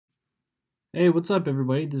Hey, what's up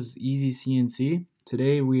everybody? This is Easy CNC.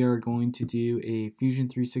 Today we are going to do a Fusion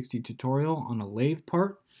 360 tutorial on a lathe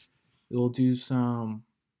part. We'll do some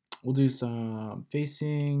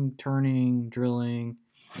facing, turning, drilling,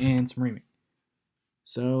 and some reaming.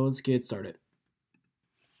 So let's get started.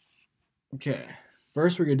 Okay,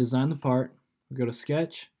 first we're going to design the part. We go to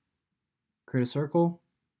sketch, create a circle,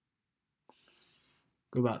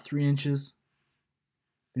 go about 3 inches,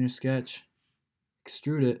 finish sketch,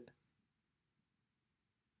 extrude it.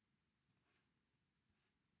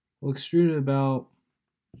 We'll extrude it about,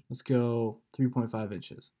 let's go 3.5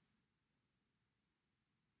 inches.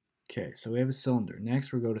 Okay, so we have a cylinder.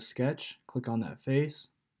 Next, we'll go to sketch, click on that face,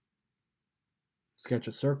 sketch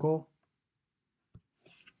a circle.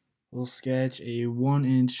 We'll sketch a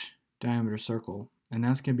 1-inch diameter circle, and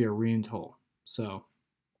that's going to be a reamed hole. So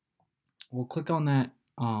we'll click on that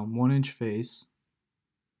 1-inch face,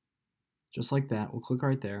 just like that. We'll click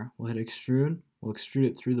right there. We'll hit extrude. We'll extrude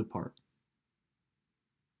it through the part.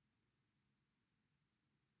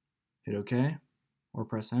 Hit OK, or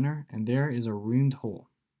press enter, and there is a reamed hole.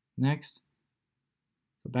 Next,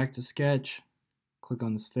 go back to sketch, click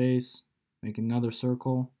on this face, make another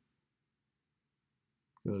circle,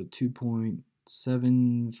 go to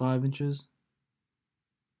 2.75 inches.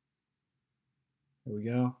 There we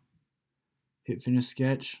go. Hit finish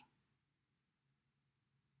sketch.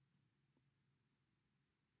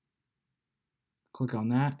 Click on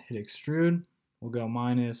that, hit extrude. We'll go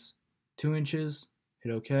 -2 inches,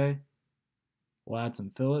 hit OK. We'll add some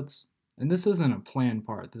fillets. And this isn't a planned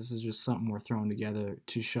part. This is just something we're throwing together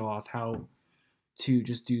to show off how to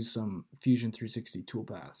just do some Fusion 360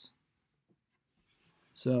 toolpaths.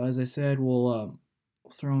 So as I said, we'll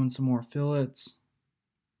throw in some more fillets,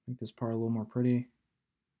 make this part a little more pretty.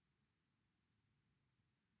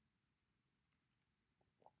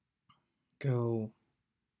 Go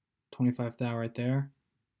 25 thou right there.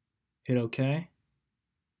 Hit OK.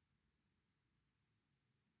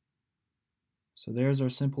 So there's our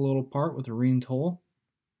simple little part with a reamed hole.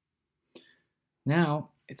 Now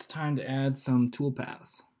it's time to add some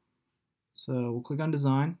toolpaths. So we'll click on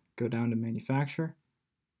design, go down to manufacture,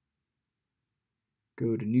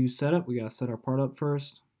 go to new setup. We got to set our part up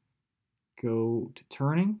first. Go to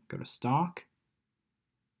turning, go to stock.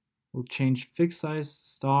 We'll change fixed size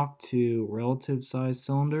stock to relative size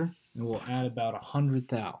cylinder, and we'll add about 100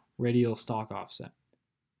 thou radial stock offset.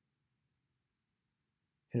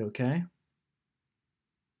 Hit OK.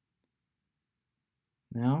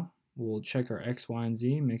 Now we'll check our X, Y, and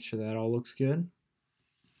Z, make sure that all looks good.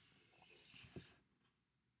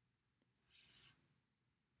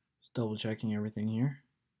 Just double checking everything here.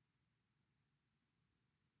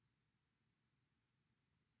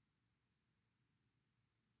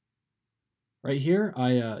 Right here,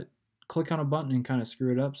 I click on a button and kind of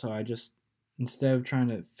screw it up, so I just, instead of trying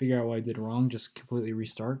to figure out what I did wrong, just completely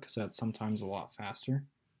restart, because that's sometimes a lot faster.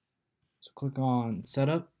 So click on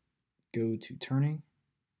setup, go to turning.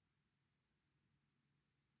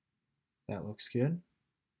 That looks good.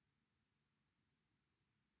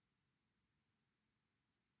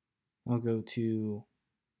 I'll go to,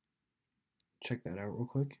 check that out real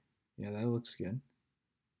quick. Yeah, that looks good.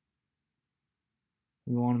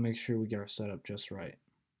 We want to make sure we get our setup just right.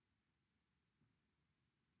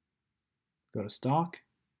 Go to stock.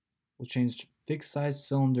 We'll change fixed size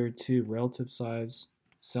cylinder to relative size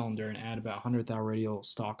cylinder and add about 100 thou radial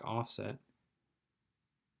stock offset.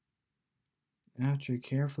 After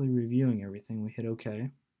carefully reviewing everything, we hit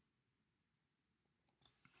OK.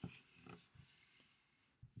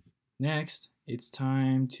 Next, it's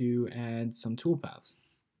time to add some toolpaths.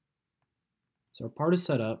 So our part is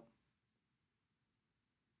set up.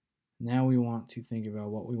 Now we want to think about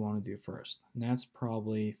what we want to do first, and that's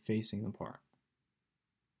probably facing the part.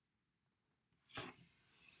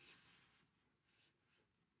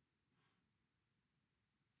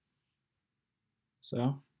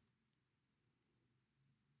 So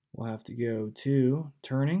we'll have to go to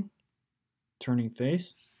turning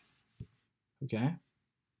face. Okay.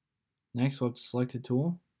 Next, we'll have to select a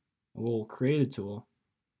tool. We'll create a tool.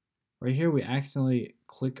 Right here, we accidentally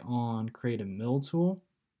click on create a mill tool,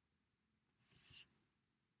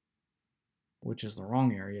 which is the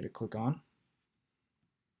wrong area to click on.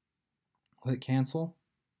 Click cancel.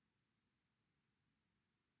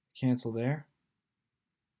 Cancel there.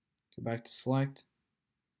 Go back to select.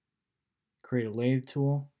 Create a lathe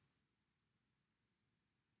tool.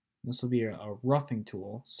 This will be a roughing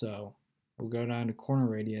tool, so we'll go down to corner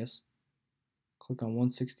radius. Click on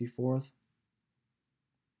 1/64.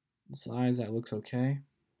 The size, that looks okay.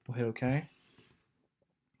 We'll hit OK.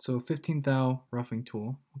 So 15 thou roughing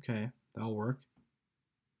tool. Okay, that'll work.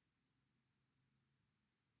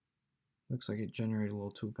 Looks like it generated a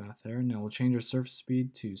little toolpath there. Now we'll change our surface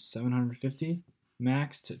speed to 750,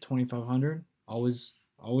 max to 2500. Always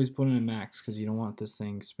put in a max because you don't want this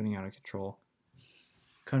thing spinning out of control.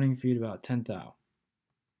 Cutting feed about 10 thou.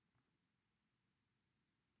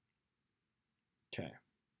 Okay.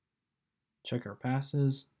 Check our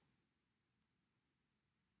passes.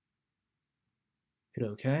 Hit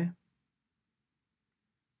OK.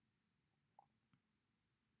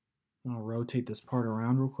 I'll rotate this part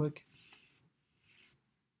around real quick.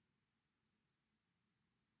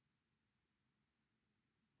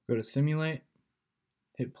 Go to simulate,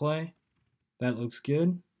 hit play. That looks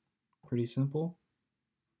good. Pretty simple.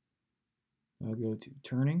 I'll go to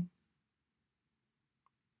turning.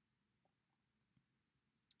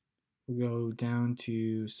 We'll go down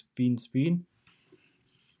to feed and speed.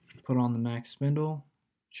 Put on the max spindle.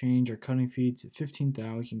 Change our cutting feed to 15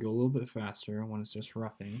 thou. We can go a little bit faster when it's just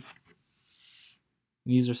roughing.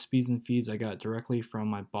 And these are speeds and feeds I got directly from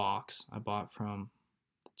my box I bought from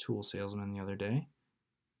the tool salesman the other day.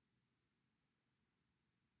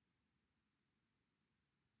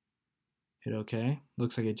 Hit OK.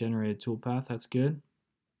 Looks like it generated toolpath. That's good.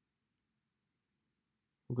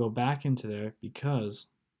 We'll go back into there because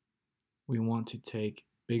we want to take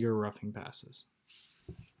bigger roughing passes.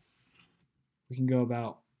 We can go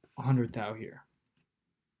about 100 thou here.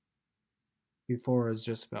 Before it was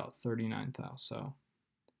just about 39 thou, so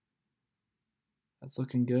that's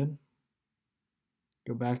looking good.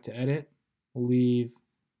 Go back to edit. We'll leave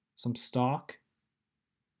some stock.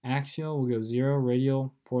 Axial, we'll go 0.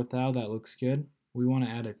 Radial, 4 thou. That looks good. We want to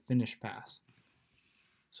add a finish pass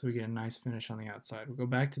so we get a nice finish on the outside. We'll go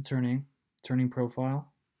back to turning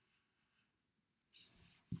profile.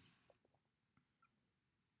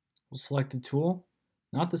 We'll select a tool.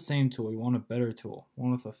 Not the same tool. We want a better tool.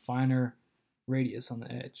 One with a finer radius on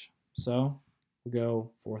the edge. So we'll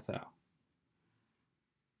go 4 thou.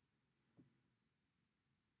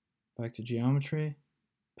 Back to geometry.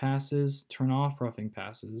 Passes. Turn off roughing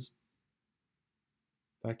passes.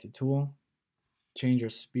 Back to tool. Change our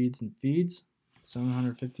speeds and feeds.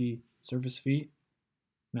 750 surface feet.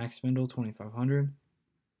 Max spindle 2500.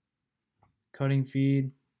 Cutting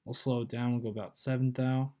feed. We'll slow it down. We'll go about 7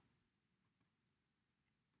 thou.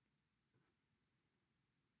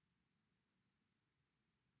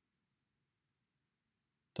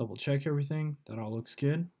 Double check everything. That all looks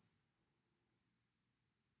good.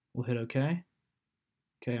 We'll hit OK.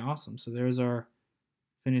 Okay, awesome. So there's our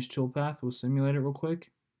finished toolpath. We'll simulate it real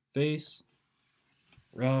quick. Face,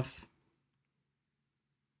 rough,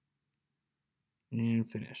 and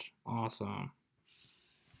finish. Awesome.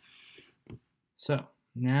 So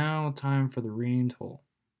now time for the reamed hole.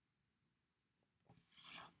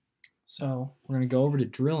 So we're going to go over to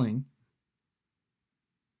drilling.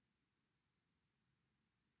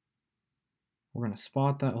 We're going to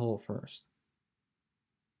spot that hole first.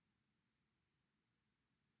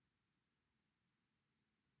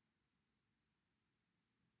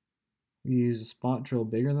 We use a spot drill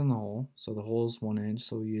bigger than the hole, so the hole is 1 inch,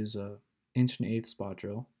 so we use a 1.1 spot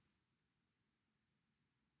drill.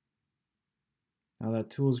 Now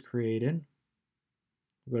that tool is created.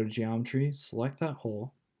 We'll go to geometry, select that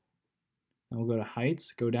hole. Then we'll go to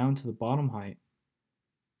heights, go down to the bottom height.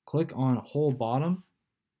 Click on hole bottom,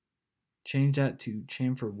 change that to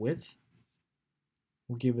chamfer width.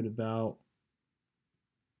 We'll give it about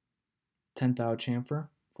 10 thou chamfer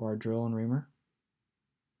for our drill and reamer.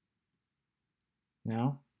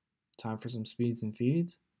 Now, time for some speeds and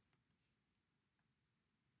feeds.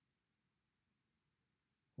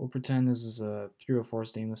 We'll pretend this is a 304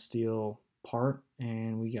 stainless steel part,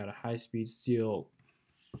 and we got a high-speed steel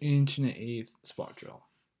 1.1 spot drill.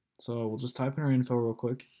 So we'll just type in our info real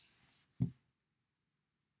quick.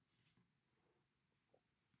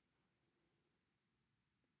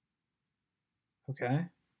 Okay.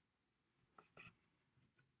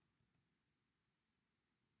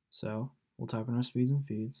 So we'll type in our speeds and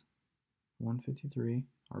feeds. 153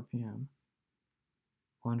 RPM.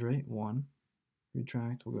 Plunge rate 1.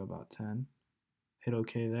 Retract, we'll go about 10. Hit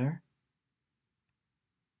OK there.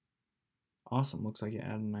 Awesome, looks like it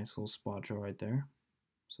added a nice little spot drill right there.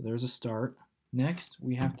 So there's a start. Next,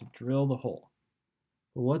 we have to drill the hole.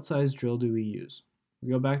 But what size drill do we use?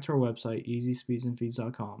 We go back to our website,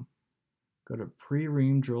 easyspeedsandfeeds.com. Go to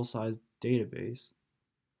pre-ream drill size database.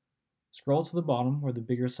 Scroll to the bottom where the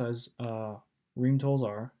bigger size ream tools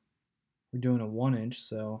are. We're doing a 1 inch,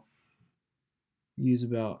 so we use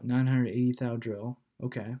about 980 thou drill.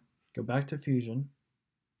 Okay, go back to Fusion.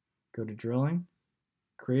 Go to drilling.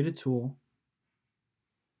 Create a tool.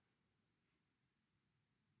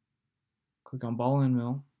 Click on ball and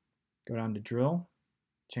mill. Go down to drill.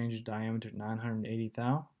 Change the diameter to 980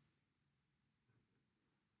 thou.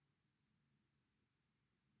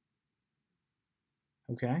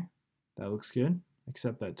 Okay, that looks good.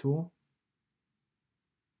 Accept that tool.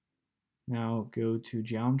 Now go to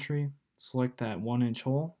geometry, select that 1-inch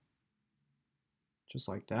hole, just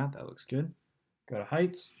like that. That looks good. Go to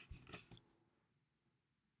heights.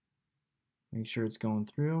 Make sure it's going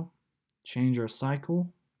through. Change our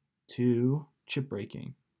cycle to chip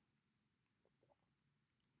breaking.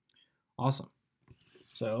 Awesome.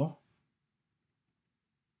 So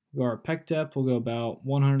our peck depth will go about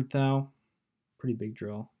 100 thou, pretty big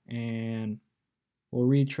drill, and we'll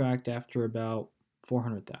retract after about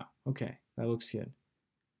 400 thou. Okay, that looks good.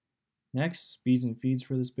 Next, speeds and feeds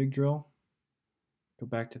for this big drill. Go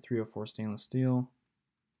back to 304 stainless steel.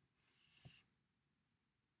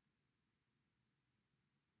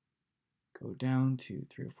 Go down to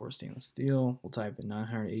 304 stainless steel. We'll type in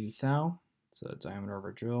 980 thou. It's the diameter of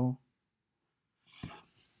our drill.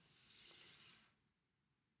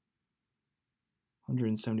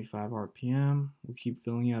 .175 RPM. We'll keep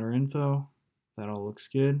filling out our info. That all looks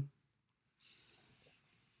good.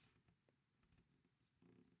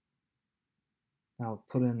 Now we'll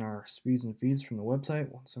put in our speeds and feeds from the website.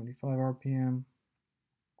 175 RPM.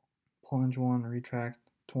 Plunge 1,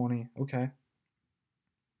 retract 20. Okay.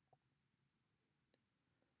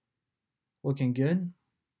 Looking good.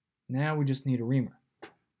 Now we just need a reamer.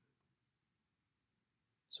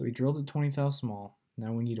 So we drilled a 20 thou small.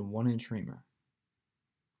 Now we need a 1-inch reamer.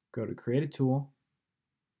 Go to create a tool.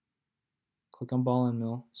 Click on ball and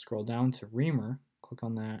mill. Scroll down to reamer. Click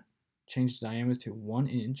on that. Change the diameter to 1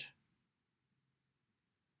 inch.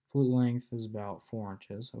 Flute length is about 4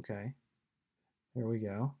 inches. Okay. There we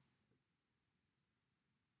go.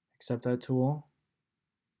 Accept that tool.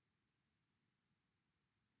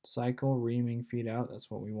 Cycle, reaming, feed out.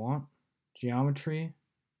 That's what we want. Geometry.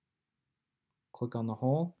 Click on the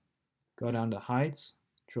hole. Go down to heights.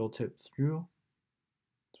 Drill tip through.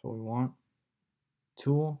 That's what we want.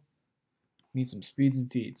 Tool. Need some speeds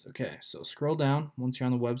and feeds. Okay, so scroll down once you're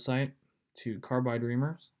on the website to carbide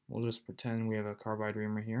reamers. We'll just pretend we have a carbide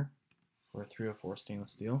reamer here for 304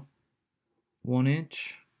 stainless steel. 1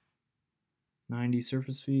 inch, 90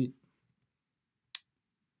 surface feet.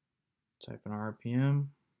 Type in RPM.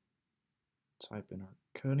 Type in our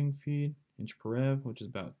cutting feed, inch per rev, which is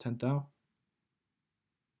about 10 thou.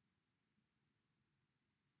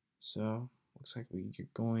 So looks like we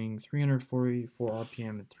get going 344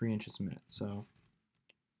 RPM at 3 inches a minute. So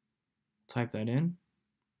type that in.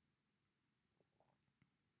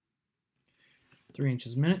 3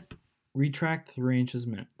 inches a minute. Retract 3 inches a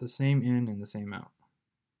minute. The same in and the same out.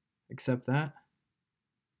 Accept that.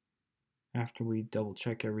 After we double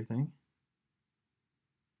check everything.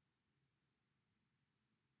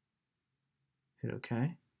 Hit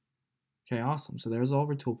OK. Okay, awesome. So there's all of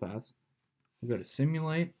our toolpaths. We'll go to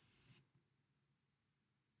simulate.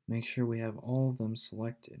 Make sure we have all of them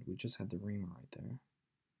selected. We just had the reamer right there.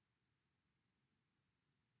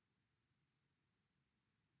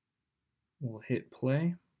 We'll hit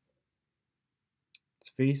play. It's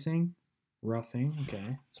facing, roughing.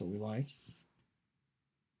 Okay, that's what we like.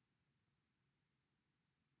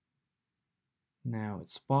 Now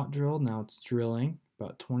it's spot drilled. Now it's drilling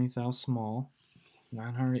about 20 thou small,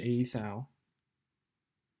 980 thou.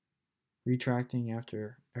 Retracting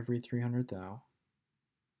after every 300 thou.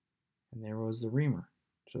 And there was the reamer,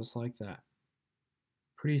 just like that.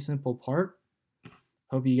 Pretty simple part.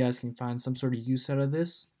 Hope you guys can find some sort of use out of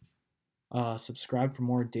this. Subscribe for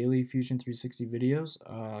more daily Fusion 360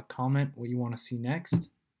 videos. Comment what you want to see next.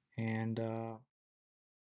 And